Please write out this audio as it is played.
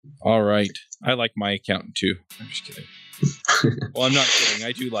All right. I like my accountant too. I'm just kidding. Well, I'm not kidding.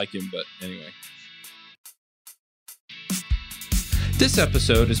 I do like him, but anyway. This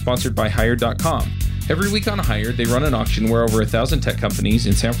episode is sponsored by Hired.com. Every week on Hired, they run an auction where over 1,000 tech companies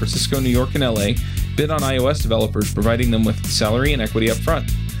in San Francisco, New York, and LA bid on iOS developers, providing them with salary and equity up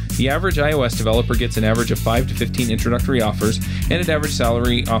front. The average iOS developer gets an average of 5 to 15 introductory offers and an average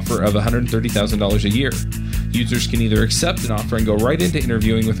salary offer of $130,000 a year. Users can either accept an offer and go right into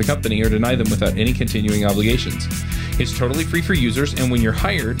interviewing with the company or deny them without any continuing obligations. It's totally free for users, and when you're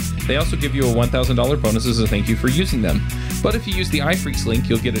hired, they also give you a $1,000 bonus as a thank you for using them. But if you use the iFreaks link,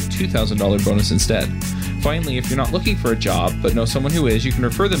 you'll get a $2,000 bonus instead. Finally, if you're not looking for a job but know someone who is, you can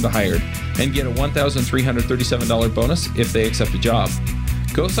refer them to Hired and get a $1,337 bonus if they accept a job.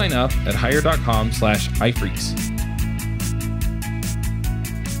 Go sign up at hire.com/iFreaks.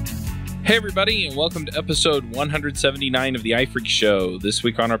 Hey everybody, and welcome to episode 179 of the iFreaks Show. This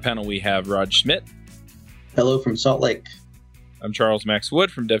week on our panel we have Rod Schmidt. Hello from Salt Lake. I'm Charles Max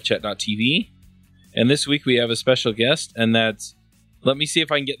Wood from devchat.tv. And this week we have a special guest, and that's, let me see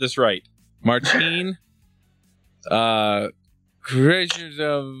if I can get this right, Marcin Krzyzanowski.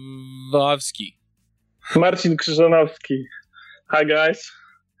 Marcin Krzyzanowski. Hi, guys.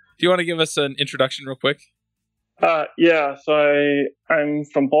 Do you want to give us an introduction real quick? So I'm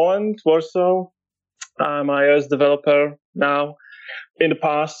from Poland, Warsaw. I'm an iOS developer now. In the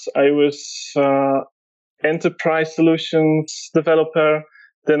past, I was enterprise solutions developer.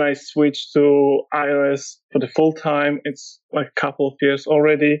 Then I switched to iOS for the full time. It's like a couple of years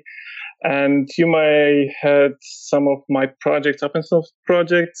already. And you may have some of my projects, open source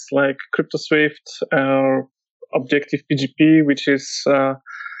projects like Package.swift or Objective-PGP, which is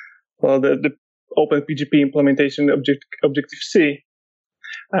the Open PGP implementation Objective-C.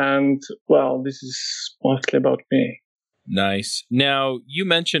 And, well, this is mostly about me. Nice. Now, you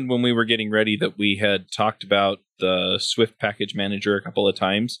mentioned when we were getting ready that we had talked about the Swift package manager a couple of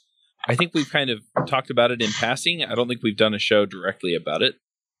times. I think we've kind of talked about it in passing. I don't think we've done a show directly about it.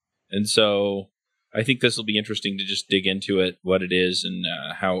 And so I think this will be interesting to just dig into it, what it is and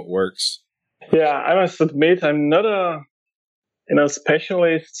how it works. Yeah, I must admit, I'm not a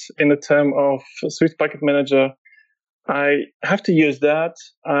specialist in the term of Swift Packet Manager. I have to use that.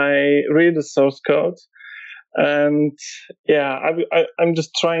 I read the source code, and I'm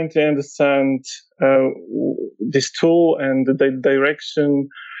just trying to understand this tool and the direction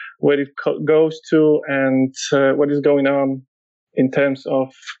where it goes to, and what is going on in terms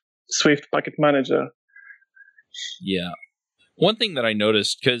of Swift Packet Manager. Yeah. One thing that I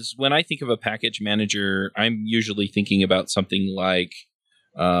noticed, because when I think of a package manager, I'm usually thinking about something like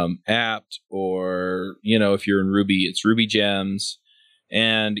apt, or, if you're in Ruby, it's Ruby gems.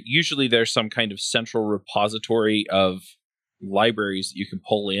 And usually there's some kind of central repository of libraries that you can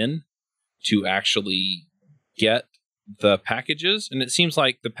pull in to actually get the packages. And it seems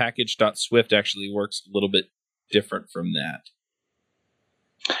like the Package.swift actually works a little bit different from that.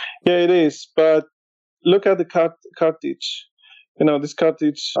 Yeah, it is. But look at the cartridge. This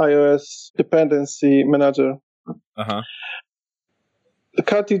cartridge iOS dependency manager. Uh-huh. The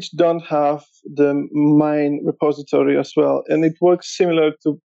cartridge don't have the main repository as well, and it works similar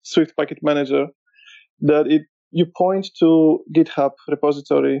to Swift Packet Manager. That you point to GitHub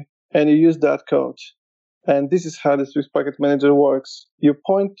repository and you use that code, and this is how the Swift Packet Manager works. You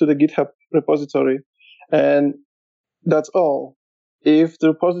point to the GitHub repository, and that's all. If the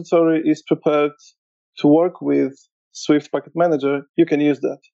repository is prepared to work with Swift Packet Manager, you can use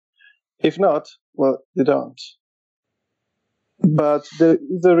that. If not, well, you don't. But there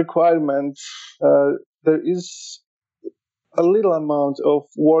is a requirement. There is a little amount of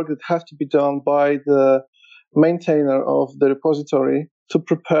work that has to be done by the maintainer of the repository to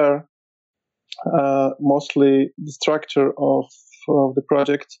prepare mostly the structure of the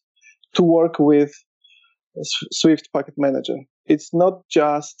project to work with Swift Packet Manager. It's not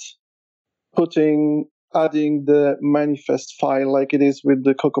just adding the manifest file like it is with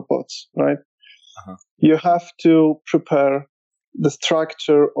the CocoaPods, right? Uh-huh. You have to prepare the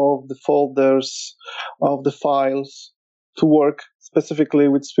structure of the folders, of the files, to work specifically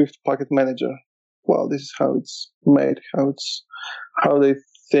with Swift Packet Manager. Well, this is how it's made, how they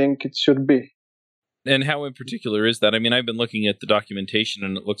think it should be. And how in particular is that? I mean, I've been looking at the documentation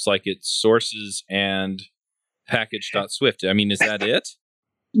and it looks like it's sources and Package.swift. I mean, is that it?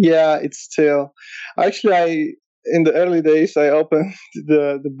 Yeah, it's still. Actually, in the early days, I opened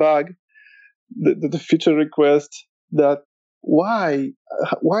the bug, the feature request that why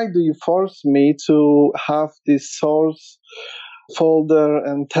do you force me to have this source folder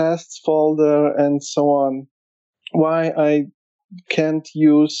and tests folder and so on? Why I can't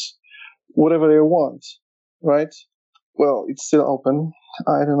use whatever they want, right? Well, it's still open.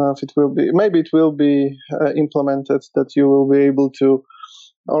 I don't know if it will be. Maybe it will be implemented that you will be able to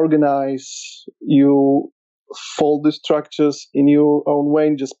organize your folder structures in your own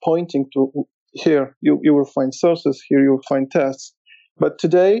way, just pointing to here you will find sources, here you will find tests. But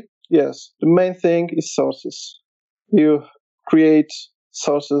today, yes, the main thing is sources. You create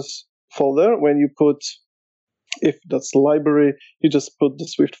sources folder. When you put, if that's library, you just put the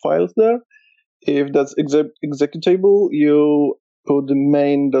Swift files there. If that's executable, you put the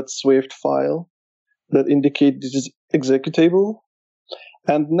main.swift file that indicate this is executable.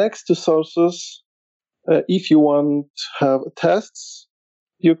 And next to sources, if you want to have tests,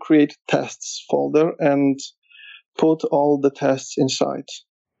 you create tests folder and put all the tests inside.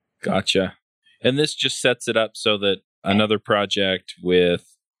 Gotcha. And this just sets it up so that another project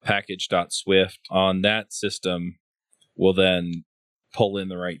with Package.swift on that system will then pull in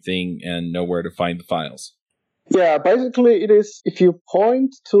the right thing and know where to find the files. Yeah, basically it is, if you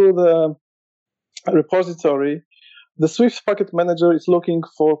point to the repository, the Swift Packet Manager is looking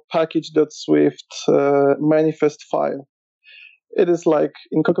for Package.swift manifest file. It is like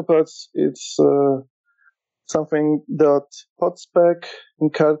in CocoaPods, it's something that podspec. In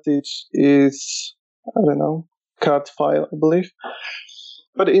Carthage is, I don't know, cart file, I believe.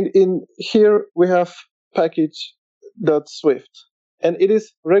 But in here we have Package.swift, and it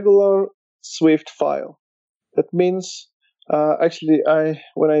is regular Swift file. That means actually,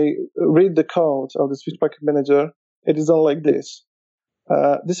 when I read the code of the Swift Packet Manager, it is not like this.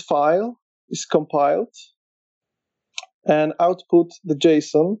 This file is compiled and output the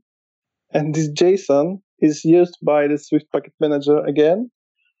JSON, and this JSON is used by the Swift Packet Manager again,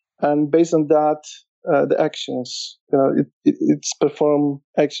 and based on that, the actions, it's perform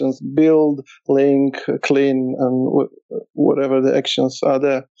actions, build, link, clean, and whatever the actions are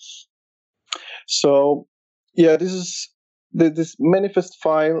there. So, yeah, this manifest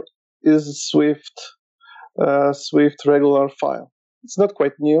file is a Swift regular file. It's not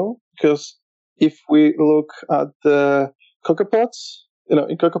quite new, because if we look at the CocoaPods, in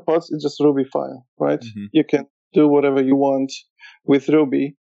CocoaPods it's just Ruby file, right? Mm-hmm. You can do whatever you want with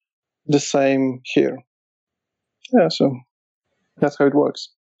Ruby. The same here. Yeah, so that's how it works.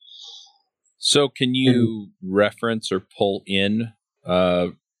 So can you reference or pull in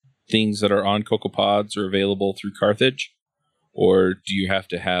things that are on CocoaPods or available through Carthage? Or do you have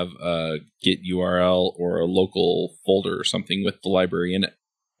to have a Git URL or a local folder or something with the library in it?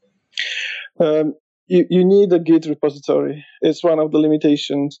 You need a Git repository. It's one of the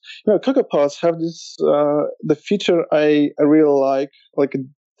limitations. CocoaPods have this, the feature I really like a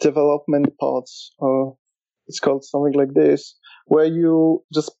development pods, or it's called something like this, where you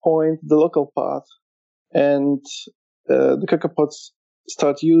just point the local path and the CocoaPods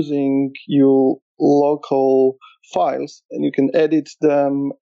start using your local files, and you can edit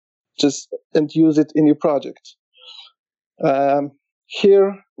them and use it in your project.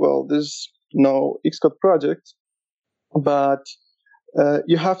 Here, well, there's no Xcode project, but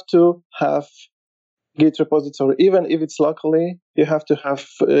you have to have Git repository. Even if it's locally, you have to have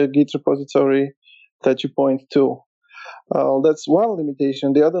a Git repository that you point to. That's one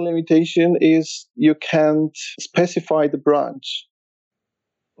limitation. The other limitation is you can't specify the branch.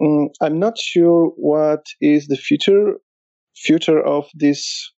 I'm not sure what is the future of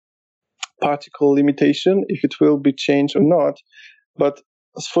this particle limitation, if it will be changed or not. But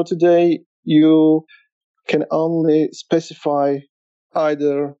as for today, you can only specify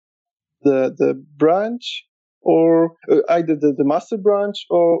either the branch, or either the master branch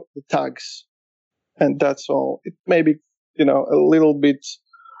or the tags, and that's all. It may be a little bit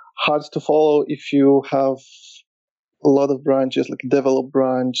hard to follow if you have a lot of branches, like a develop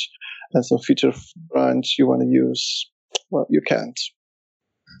branch and some feature branch you want to use. Well, you can't.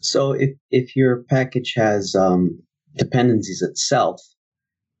 So if your package has dependencies itself,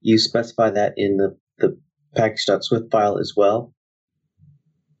 you specify that in the package.swift file as well?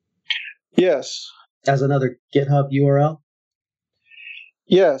 Yes. As another GitHub URL?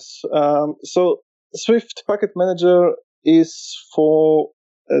 Yes. So Swift Packet Manager is for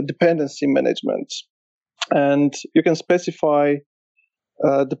dependency management. And you can specify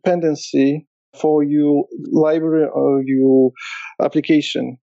dependency for your library or your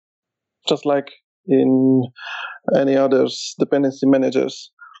application, just like in any others dependency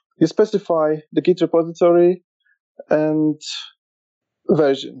managers. You specify the Git repository and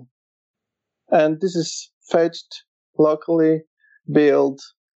version. And this is fetched locally, build,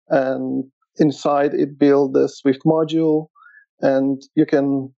 and inside it build the Swift module, and you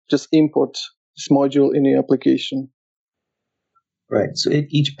can just import this module in your application. Right. So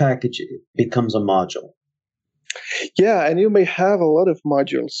each package becomes a module. Yeah, and you may have a lot of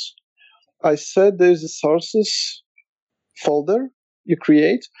modules. I said there's a sources folder you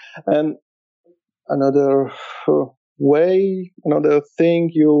create, and another another thing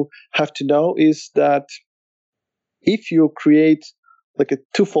you have to know is that if you create like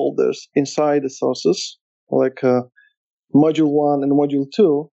two folders inside the sources, like module 1 and module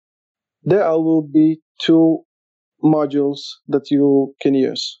 2, there will be two modules that you can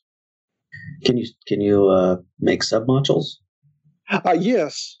use. Can you make submodules?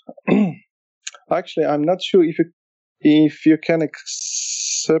 Yes. Actually, I'm not sure if you can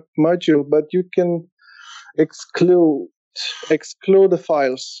accept module, but you can exclude the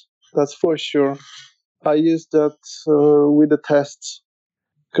files. That's for sure. I used that with the tests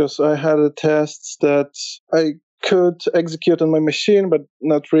because I had a test that I could execute on my machine, but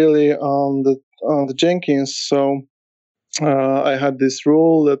not really on the Jenkins. So I had this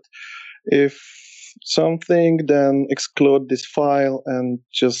rule that if something, then exclude this file and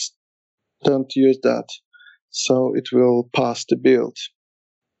just don't use that. So it will pass the build.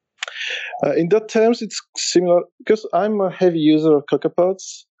 In that terms, it's similar because I'm a heavy user of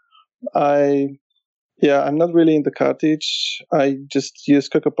CocoaPods. I'm not really in the cartridge. I just use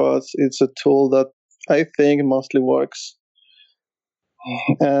CocoaPods. It's a tool that I think mostly works.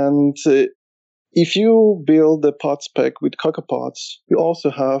 And if you build the pod spec with CocoaPods, you also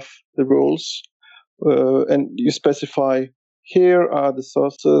have the rules, and you specify here are the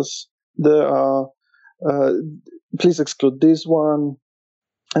sources. There are please exclude this one,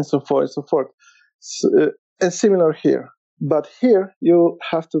 and so forth, and so forth. And similar here. But here you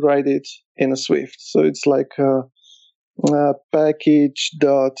have to write it in a Swift. So it's like package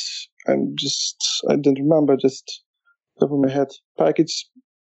dot. I don't remember, just top of my head. Package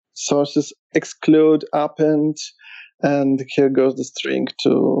sources exclude append, and here goes the string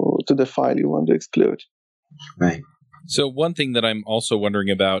to the file you want to exclude. Right. So one thing that I'm also wondering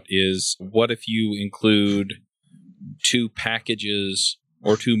about is what if you include two packages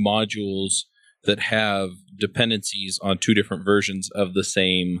or two modules that have dependencies on two different versions of the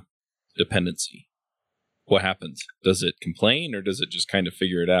same dependency? What happens? Does it complain or does it just kind of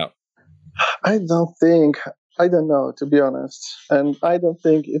figure it out? I don't know, to be honest. And I don't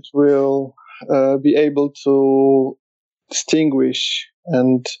think it will be able to distinguish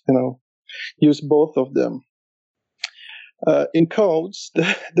and, use both of them. In codes,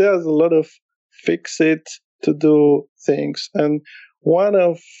 there's a lot of fix-it to-do things. And one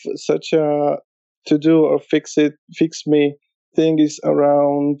of such a to-do or fix-me thing is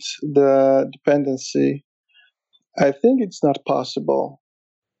around the dependency. I think it's not possible.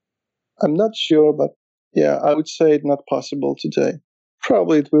 I'm not sure, but yeah, I would say it's not possible today.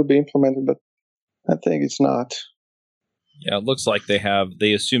 Probably it will be implemented, but I think it's not. Yeah, it looks like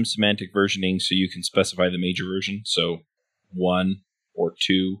they assume semantic versioning so you can specify the major version. So 1 or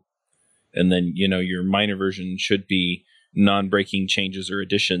 2. And then, your minor version should be non-breaking changes or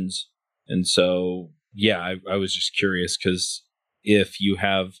additions. And so, yeah, I was just curious because if you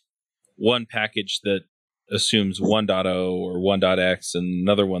have one package that assumes 1.0 or 1.x and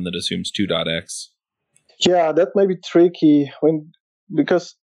another one that assumes 2.x. Yeah, that may be tricky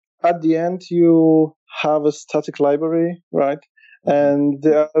because at the end you have a static library, right? And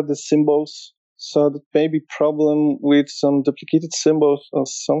there are the symbols. So that may be problem with some duplicated symbols or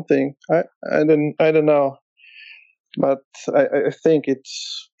something. I don't know. But I think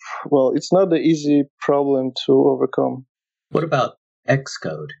it's not the easy problem to overcome. What about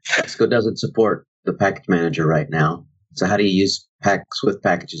Xcode? Xcode doesn't support the package manager right now. So how do you use Swift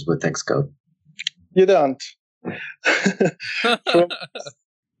packages with Xcode? You don't.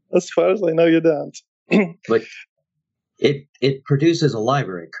 As far as I know, you don't. But it produces a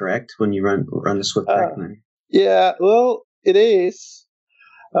library, correct? When you run the Swift package manager. Yeah, well, it is.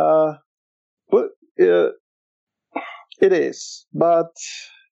 It is, but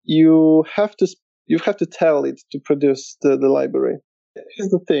you have to tell it to produce the library. Here's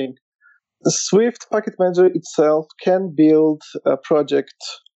the thing: the Swift package manager itself can build a project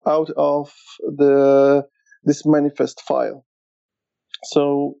out of this manifest file.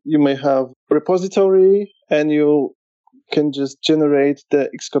 So you may have a repository, and you can just generate the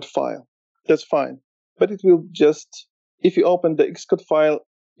Xcode file. That's fine, but it will just, if you open the Xcode file,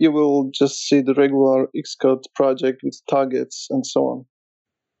 you will just see the regular Xcode project with targets and so on.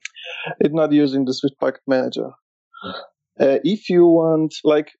 It's not using the Swift package manager. If you want,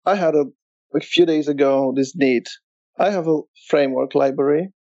 like I had a few days ago, this need. I have a framework library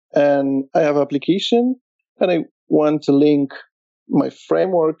and I have an application, and I want to link my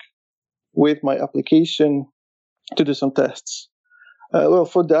framework with my application to do some tests. Well,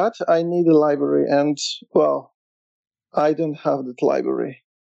 for that, I need a library, and, well, I don't have that library.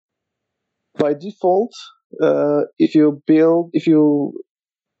 By default, if you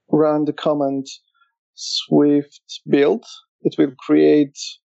run the command Swift build, it will create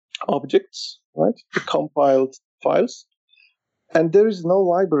objects, right? The compiled files. And there is no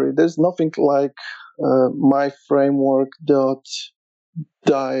library. There's nothing like my framework dot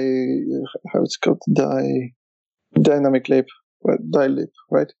how it's called, dynamic lib, dylib,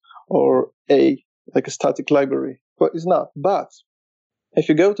 right? Or like a static library. Well, it's not. But if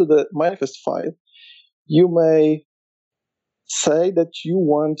you go to the manifest file, you may say that you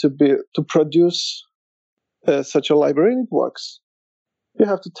want to produce such a library, and it works. You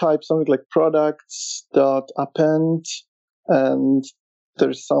have to type something like products.append, and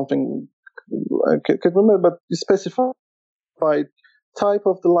there's something I can't remember, but you specify type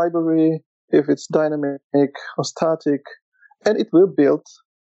of the library, if it's dynamic or static, and it will build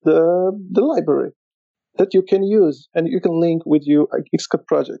the library that you can use and you can link with your Xcode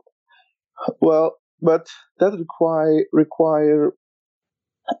project. Well, but that require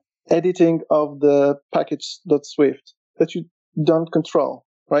editing of the package.swift that you don't control,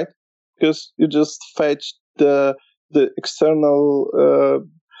 right? Because you just fetch the external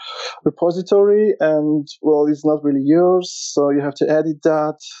repository, and, well, it's not really yours, so you have to edit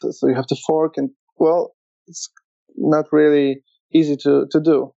that, so you have to fork, and, well, it's not really easy to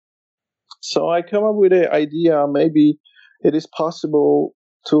do. So I come up with an idea. Maybe it is possible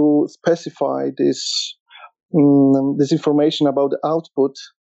to specify this information about the output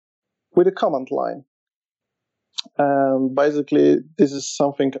with a command line. And basically, this is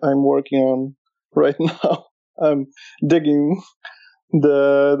something I'm working on right now. I'm digging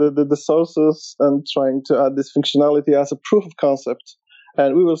the sources and trying to add this functionality as a proof of concept,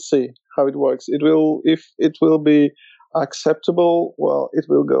 and we will see how it works. If it will be acceptable, well, it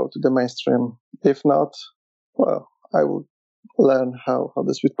will go to the mainstream. If not, well, I will learn how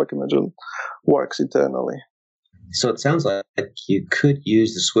the Swift Package Manager works internally. So it sounds like you could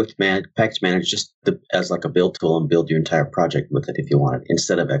use the Swift Package Manager just as like a build tool and build your entire project with it if you wanted,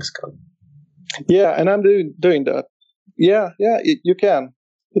 instead of Xcode. Yeah, and I'm doing that. Yeah, you can.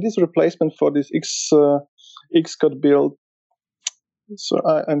 It is a replacement for this Xcode build. So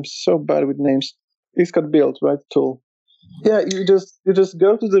I'm so bad with names. Xcode build, right, tool. Yeah, you just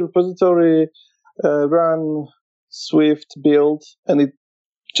go to the repository, run Swift build, and it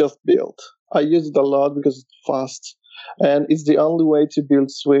just built. I use it a lot because it's fast, and it's the only way to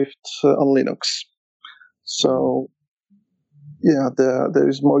build Swift on Linux. So, yeah, there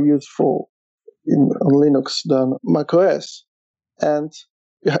is more useful on Linux than macOS. And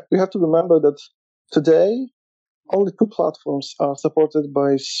you have to remember that today, only two platforms are supported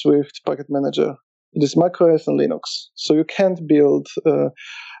by Swift Package Manager. It is macOS and Linux. So you can't build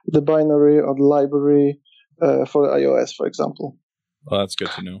the binary or the library for iOS, for example. Well, that's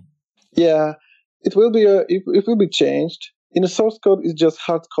good to know. Yeah, it will be changed. In the source code, it's just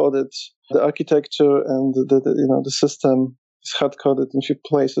hard coded. The architecture and the system is hard coded in a few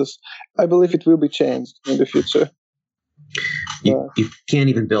places. I believe it will be changed in the future. You can't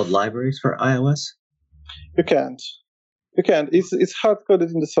even build libraries for iOS? You can't. It's hard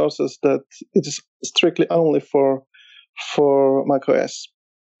coded in the sources that it is strictly only for macOS.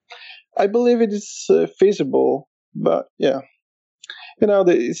 I believe it is feasible, but yeah.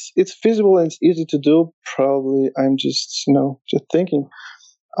 It's feasible and it's easy to do. Probably I'm just thinking.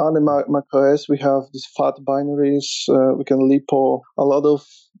 On the macOS, we have these fat binaries. We can lipo a lot of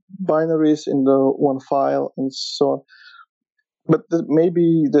binaries in the one file and so on. But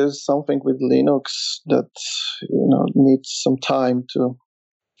maybe there's something with Linux that needs some time to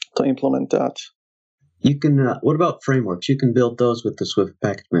implement that. You can. What about frameworks? You can build those with the Swift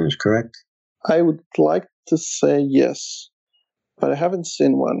Package Manager, correct? I would like to say yes, but I haven't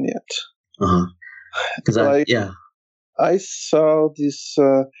seen one yet. Because I saw this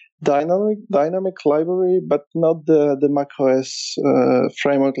dynamic library, but not the macOS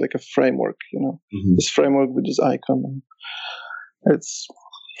framework, like a framework. This framework with this icon.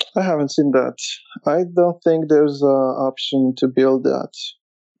 I haven't seen that. I don't think there's an option to build that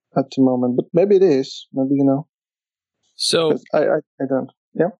at the moment, but maybe it is. Maybe So I don't.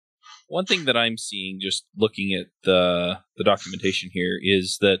 Yeah. One thing that I'm seeing, just looking at the documentation here,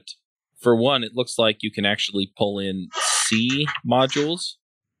 is that for one, it looks like you can actually pull in C modules.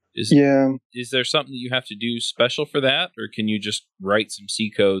 Is there something that you have to do special for that, or can you just write some C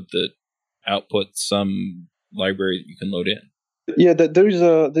code that outputs some library that you can load in? Yeah, there's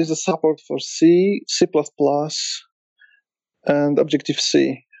a support for C, C++, and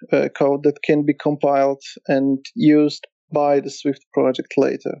Objective-C code that can be compiled and used by the Swift project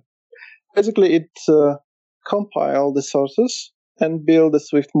later. Basically, it compile the sources and build a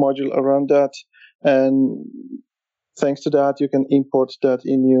Swift module around that. And thanks to that, you can import that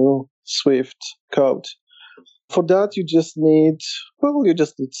in your Swift code. For that, you just need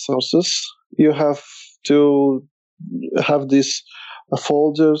sources. You have to have this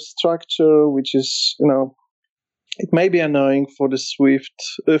folder structure, which is, it may be annoying for the Swift,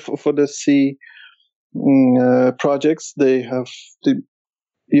 for the C projects.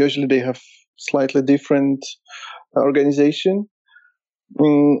 Usually they have slightly different organization.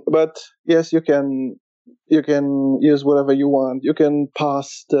 But yes, you can use whatever you want. You can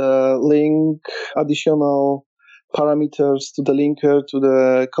pass the link, additional parameters to the linker, to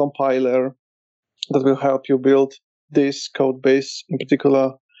the compiler that will help you build this code base in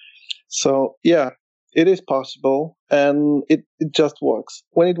particular. So yeah, it is possible, and it just works.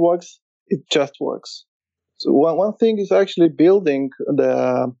 When it works, it just works. So one thing is actually building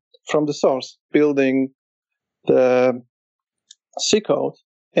from the source, building the C code,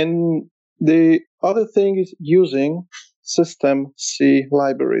 and the other thing is using system C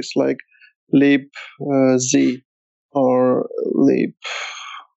libraries like libz or lib.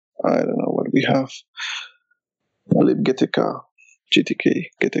 I don't know what we have. libgtk, GTK.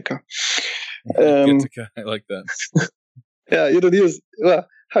 GTK, I like that. Yeah, you don't use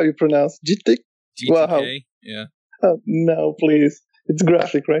how you pronounce GTK? GTK, yeah. No, please. It's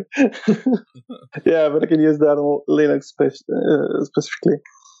graphic, right? Yeah, but I can use that on Linux specifically.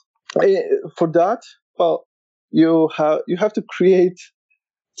 For that, well, you have to create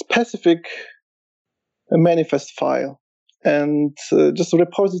specific manifest file and just a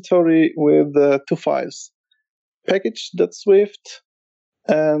repository with 2 files: Package.swift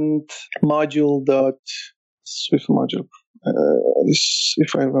and module.swift module.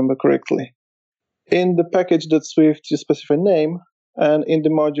 If I remember correctly. In the package.swift, you specify name, and in the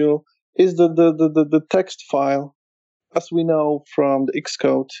module is the text file, as we know from the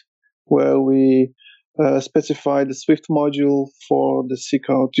Xcode, where we specify the Swift module for the C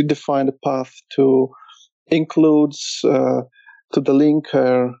code. You define the path to includes to the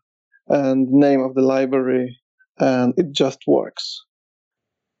linker and name of the library, and it just works.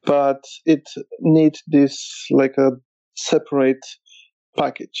 But it needs this like a separate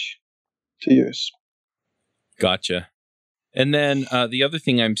package to use. Gotcha. And then the other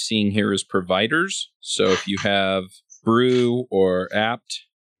thing I'm seeing here is providers. So if you have Brew or apt,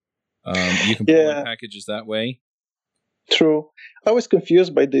 you can pull in packages that way. True. I was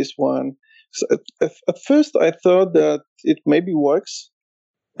confused by this one. So at first, I thought that it maybe works.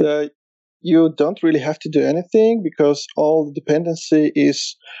 That you don't really have to do anything because all the dependency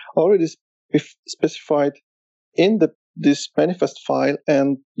is already specified in this manifest file,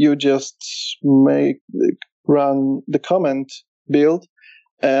 and you just run the command build,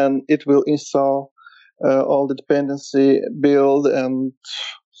 and it will install all the dependency, build, and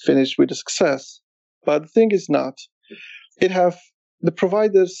finish with a success. But the thing is not. The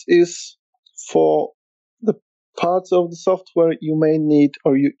providers is for the parts of the software you may need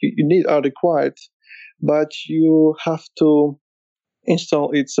or you need are required, but you have to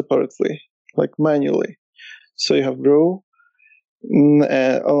install it separately, like manually. So you have Brew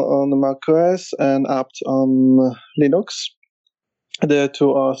on the macOS and apt on Linux. The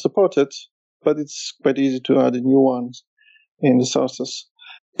two are supported, but it's quite easy to add new ones in the sources.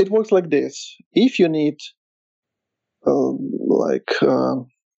 It works like this. If you need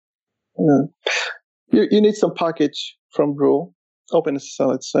you need some package from Brew, OpenSSL,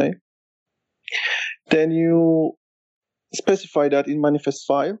 let's say, then you specify that in manifest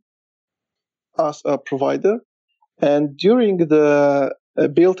file as a provider, and during the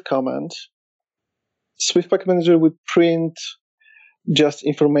build command, Swift Package Manager would print just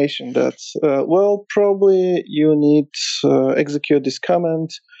information that, probably you need execute this command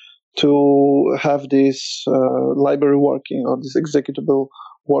to have this library working or this executable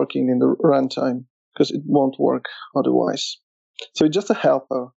working in the runtime, because it won't work otherwise. So it's just a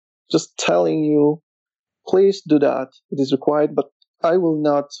helper, just telling you, please do that. It is required, but I will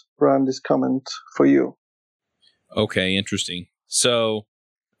not run this command for you. Okay, interesting. So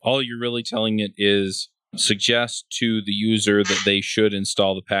all you're really telling it is suggest to the user that they should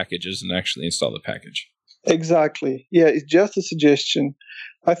install the packages and actually install the package. Exactly. Yeah, it's just a suggestion.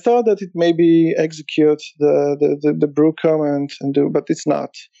 I thought that it maybe execute the brew command but it's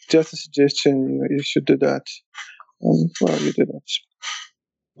not. Just a suggestion. You should do that. You did it.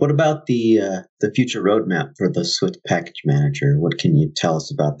 What about the future roadmap for the Swift Package Manager? What can you tell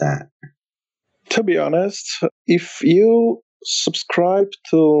us about that? To be honest, if you subscribe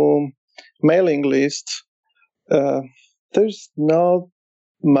to mailing list, there's not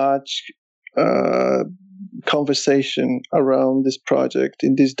much conversation around this project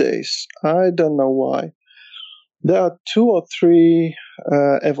in these days. I don't know why. There are 2 or 3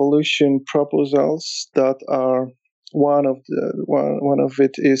 evolution proposals that are one of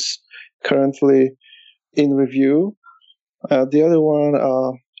it is currently in review. The other one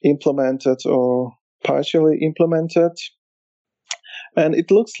are implemented or partially implemented. And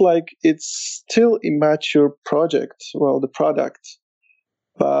it looks like it's still a mature project, the product.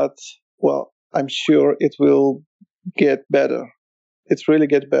 But, I'm sure it will get better. It's really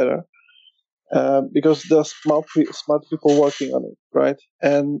get better. Because there's smart people working on it, right?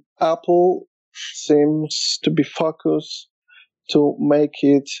 And Apple seems to be focused to make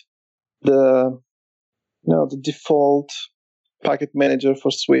it the default packet manager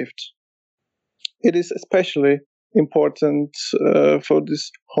for Swift. It is especially important for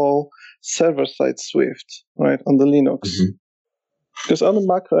this whole server-side Swift, right, on the Linux. Mm-hmm. Because on the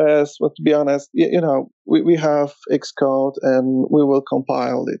Mac OS, to be honest, we have Xcode and we will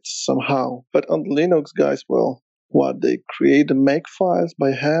compile it somehow. But on the Linux, guys, they create the make files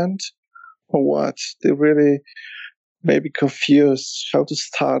by hand or what? They really may be confused how to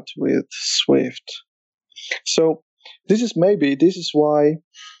start with Swift. So this is why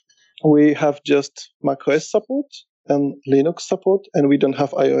we have just macOS support and Linux support, and we don't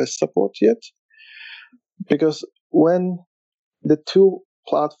have iOS support yet. Because when the 2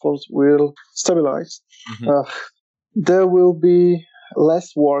 platforms will stabilize, there will be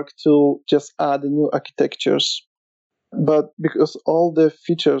less work to just add new architectures. But because all the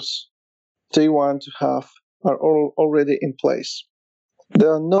features they want to have are already in place.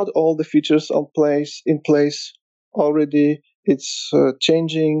 There are not all the features in place already. It's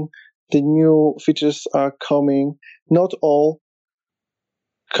changing. The new features are coming. Not all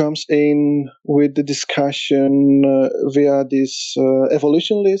comes in with the discussion via this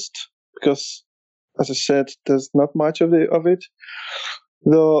evolution list, because, as I said, there's not much of it.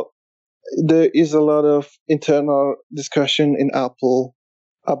 Though there is a lot of internal discussion in Apple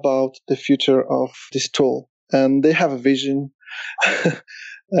about the future of this tool, and they have a vision,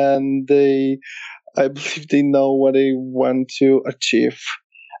 and I believe they know what they want to achieve.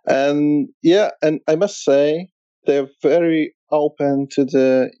 And I must say, they're very open to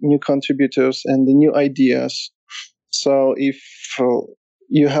the new contributors and the new ideas. So if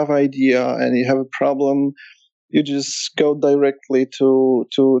you have idea and you have a problem, you just go directly to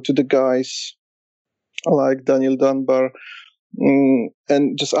the guys like Daniel Dunbar,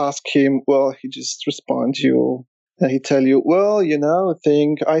 and just ask him. He just responds you, and he tell you,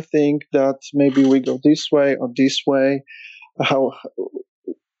 I think that maybe we go this way or this way.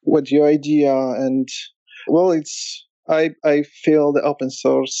 What's your idea? And it's I feel the open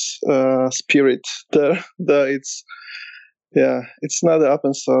source spirit there. It's not the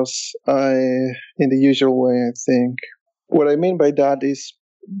open source in the usual way, I think. What I mean by that is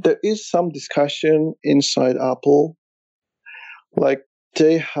there is some discussion inside Apple, like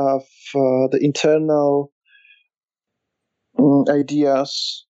they have the internal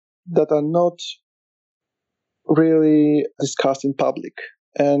ideas that are not really discussed in public.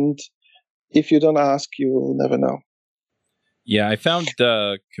 And if you don't ask, you will never know. Yeah, I found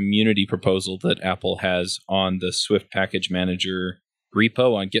the community proposal that Apple has on the Swift Package Manager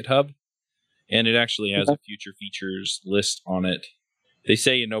repo on GitHub, and it actually has a future features list on it. They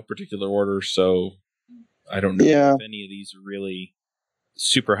say in no particular order, so I don't know if any of these are really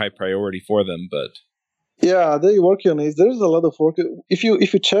super high priority for them, but yeah, they're working on it. There's a lot of work. If you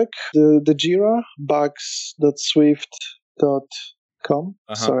check the Jira bugs.swift.com.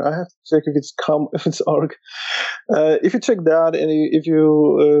 Sorry, I have to check if it's if it's org. If you check that, and if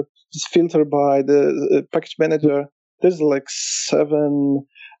you just filter by the package manager, there's like 7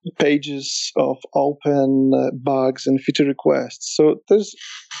 pages of open bugs and feature requests. So the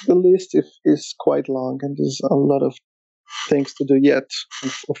list is quite long, and there's a lot of things to do yet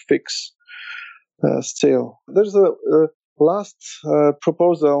or fix. Still, there's a last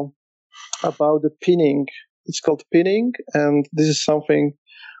proposal about the pinning. It's called pinning, and this is something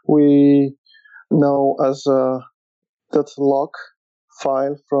we know as a .log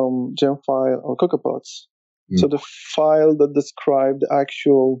file from Gemfile or CocoaPods. So the file that describes the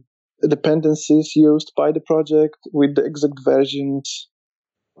actual dependencies used by the project with the exact versions,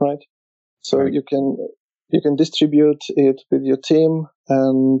 right? So you can distribute it with your team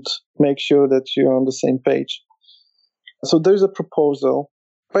and make sure that you're on the same page. So there's a proposal.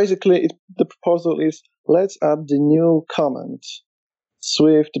 Basically, the proposal is, let's add the new command,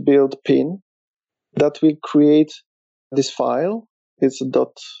 Swift build pin, that will create this file. It's a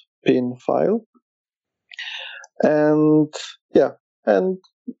 .pin file. And yeah, and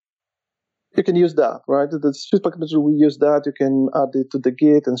you can use that, right? The Swift package manager, we use that. You can add it to the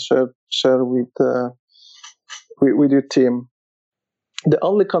Git and share with your team. The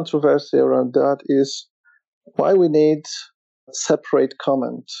only controversy around that is why we need separate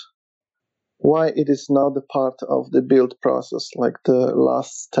comment. Why it is not the part of the build process, like the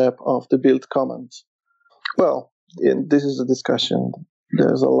last step of the build comment. Well, this is a discussion.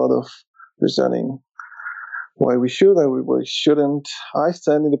 There's a lot of reasoning why we should and why we shouldn't. I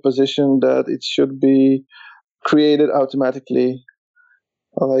stand in the position that it should be created automatically.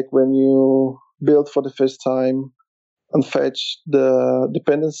 Like when you build for the first time and fetch the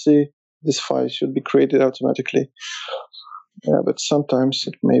dependency, this file should be created automatically. Yeah, but sometimes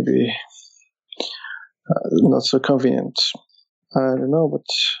it may be not so convenient. I don't know, but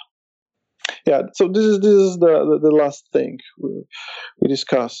yeah. So this is the last thing we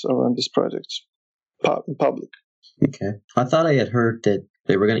discuss around this project in public. Okay, I thought I had heard that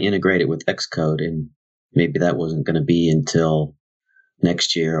they were going to integrate it with Xcode, and maybe that wasn't going to be until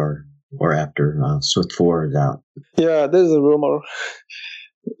next year or after Swift 4 is out. Yeah, there's a rumor.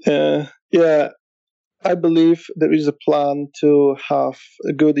 Yeah, I believe there is a plan to have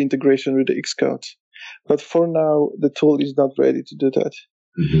a good integration with the Xcode. But for now, the tool is not ready to do that.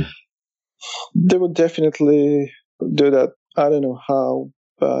 Mm-hmm. They will definitely do that. I don't know how,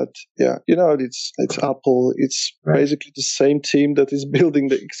 but yeah, it's Apple. It's basically the same team that is building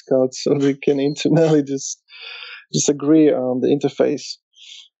the Xcode, so they can internally just agree on the interface.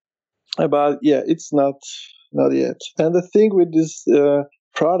 But yeah, it's not yet. And the thing with these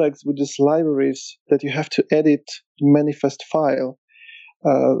products, with these libraries, that you have to edit the manifest file,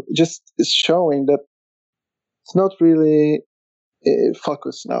 just is showing that it's not really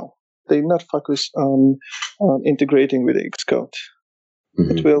focused now. They're not focused on integrating with Xcode.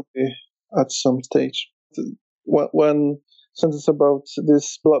 Mm-hmm. It will be at some stage. One sentence about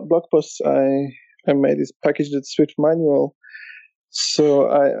this blog post I made is Package.swift manual. So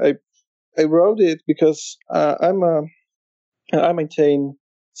I wrote it because I maintain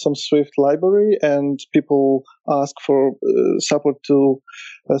some Swift library, and people ask for support to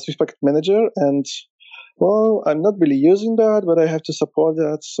Swift Packet Manager, and well, I'm not really using that, but I have to support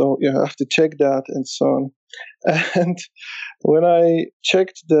that, so you have to check that and so on. And when I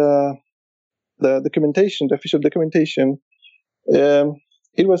checked the documentation, the official documentation,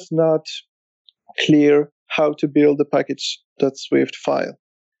 it was not clear how to build the package.swift file.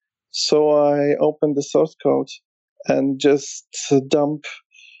 So I opened the source code and just dump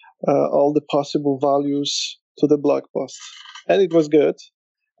all the possible values to the blog post. And it was good.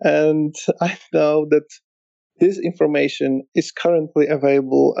 And I know that this information is currently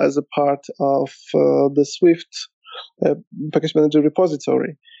available as a part of the Swift Package Manager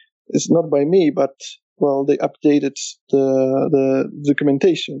repository. It's not by me, but, well, they updated the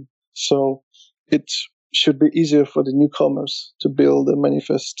documentation. So it should be easier for the newcomers to build a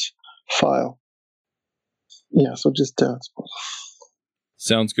manifest file. Yeah, so just that.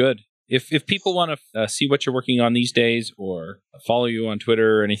 Sounds good. If people want to see what you're working on these days or follow you on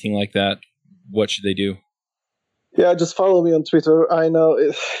Twitter or anything like that, what should they do? Yeah, just follow me on Twitter. I know,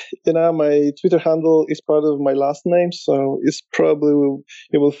 my Twitter handle is part of my last name, so it's probably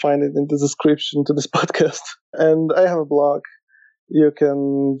you will find it in the description to this podcast. And I have a blog. You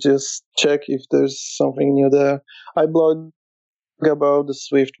can just check if there's something new there. I blog about the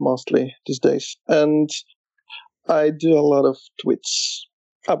Swift mostly these days, and I do a lot of tweets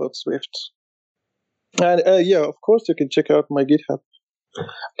about Swift. And yeah, of course, you can check out my GitHub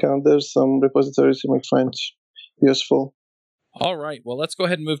account. There's some repositories you might find useful. All right. Well, let's go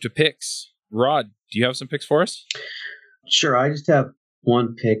ahead and move to picks. Rod, do you have some picks for us? Sure. I just have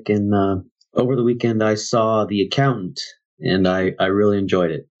one pick, and over the weekend I saw The Accountant, and I really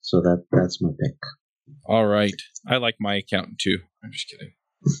enjoyed it. So that's my pick. All right. I like My Accountant too. I'm just kidding.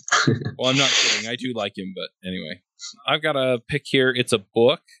 Well, I'm not kidding. I do like him, but anyway. I've got a pick here. It's a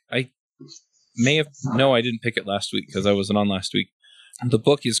book. I didn't pick it last week because I wasn't on last week. The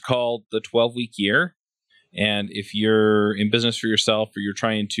book is called The 12-Week Year. And if you're in business for yourself or you're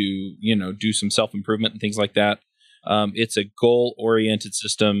trying to, do some self-improvement and things like that, it's a goal-oriented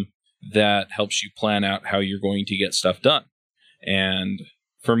system that helps you plan out how you're going to get stuff done. And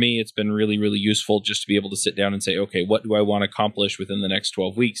for me, it's been really, really useful just to be able to sit down and say, okay, what do I want to accomplish within the next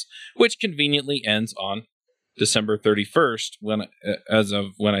 12 weeks, which conveniently ends on December 31st as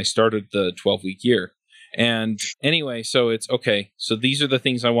of when I started the 12-week year. And anyway, so it's okay. So these are the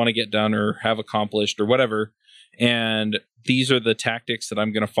things I want to get done or have accomplished or whatever. And these are the tactics that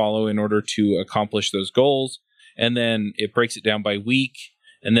I'm going to follow in order to accomplish those goals. And then it breaks it down by week.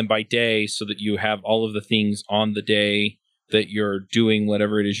 and then by day so that you have all of the things on the day that you're doing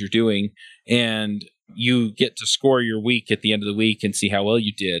whatever it is you're doing, and you get to score your week at the end of the week and see how well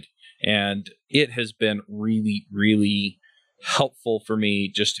you did. And it has been really, really helpful for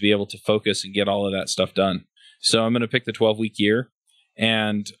me just to be able to focus and get all of that stuff done. So I'm going to pick the 12-week year.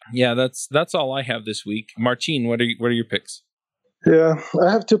 And yeah, that's all I have this week. Marcin, what are your picks? Yeah,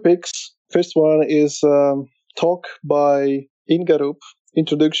 I have 2 picks. First one is talk by Ingarup,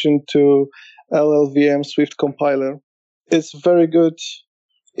 Introduction to LLVM Swift Compiler. It's a very good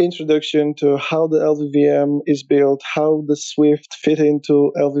introduction to how the LLVM is built, how the Swift fit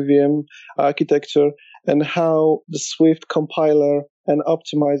into LLVM architecture, and how the Swift compiler and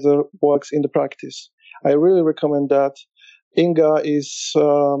optimizer works in the practice. I really recommend that. Inga is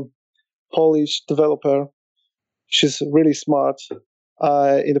a Polish developer. She's really smart.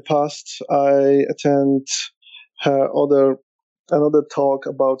 In the past, I attend her another talk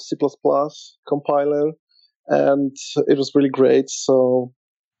about C++ compiler, and it was really great. So,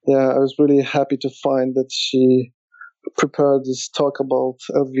 yeah, I was really happy to find that she prepared this talk about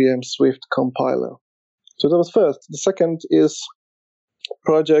LLVM Swift compiler. So that was first. The second is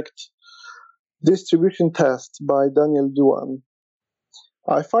project Distribution Test by Daniel Duan.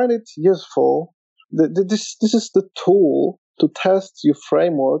 I find it useful. This is the tool to test your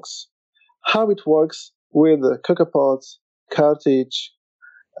frameworks, how it works with CocoaPod, Cartridge,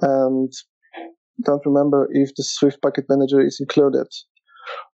 and don't remember if the Swift Packet Manager is included.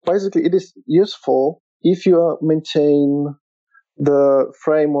 Basically, it is useful if you maintain the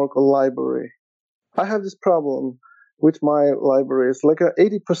framework or library. I have this problem with my libraries. Like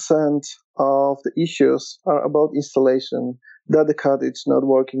 80% of the issues are about installation, that the cartridge is not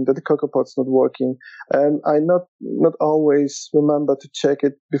working, that the CocoaPod's not working, and I not always remember to check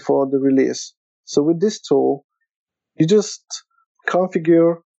it before the release. So with this tool, you just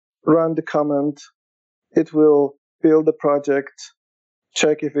configure, run the command, it will build the project,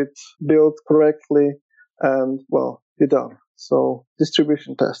 check if it's built correctly, and, well, you're done. So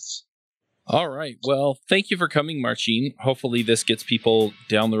distribution tests. All right. Well, thank you for coming, Marcin. Hopefully this gets people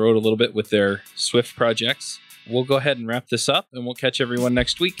down the road a little bit with their Swift projects. We'll go ahead and wrap this up, and we'll catch everyone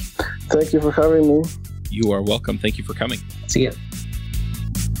next week. Thank you for having me. You are welcome. Thank you for coming. See ya.